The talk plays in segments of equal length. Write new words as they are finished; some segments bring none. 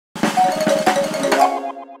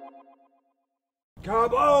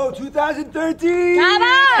Cabo 2013!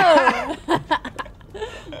 Cabo!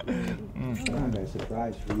 A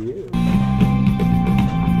surprise for you.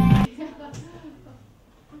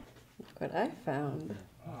 Look what I found.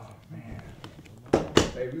 Oh, man.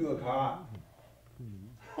 Babe, you look hot.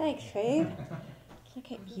 Thanks, babe.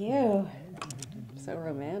 Look at you. So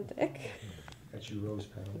romantic. Got you rose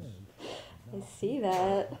petals. I see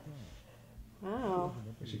that. Wow.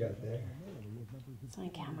 What you got there? It's on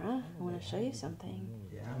camera. I want to show you something.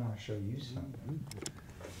 Yeah, I want to show you something.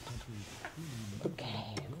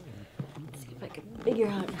 Okay. Let's see if I can figure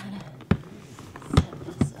out how to set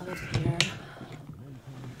this up here.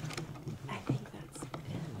 I think that's it.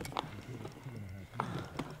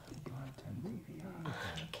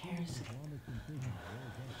 Who cares?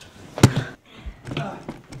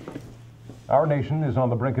 Our nation is on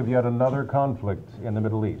the brink of yet another conflict in the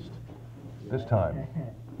Middle East, this time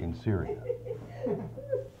in Syria.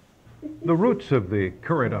 The roots of the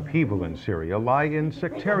current upheaval in Syria lie in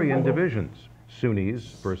sectarian divisions, Sunnis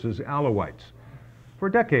versus Alawites. For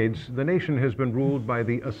decades, the nation has been ruled by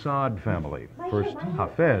the Assad family, first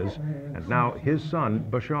Hafez, and now his son,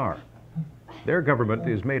 Bashar. Their government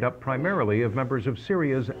is made up primarily of members of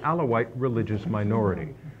Syria's Alawite religious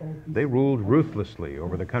minority. They ruled ruthlessly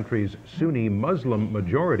over the country's Sunni Muslim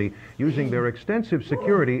majority, using their extensive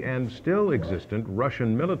security and still existent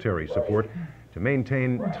Russian military support to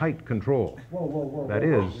maintain tight control. That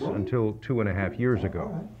is, until 2.5 years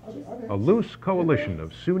ago. A loose coalition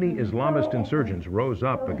of Sunni Islamist insurgents rose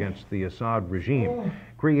up against the Assad regime,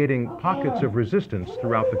 creating pockets of resistance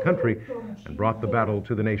throughout the country and brought the battle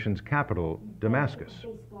to the nation's capital, Damascus.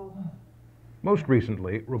 Most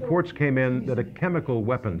recently, reports came in that a chemical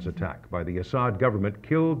weapons attack by the Assad government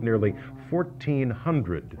killed nearly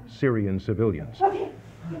 1,400 Syrian civilians.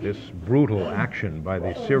 This brutal action by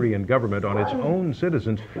the Syrian government on its own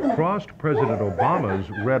citizens crossed President Obama's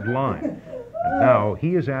red line. And now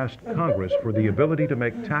he has asked Congress for the ability to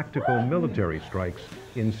make tactical military strikes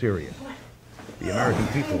in Syria. The American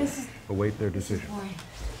people await their decision.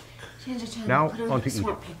 Now, on to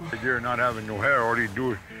Egypt. They're not having no hair. All you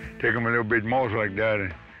do is take them a little bit most like that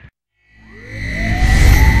and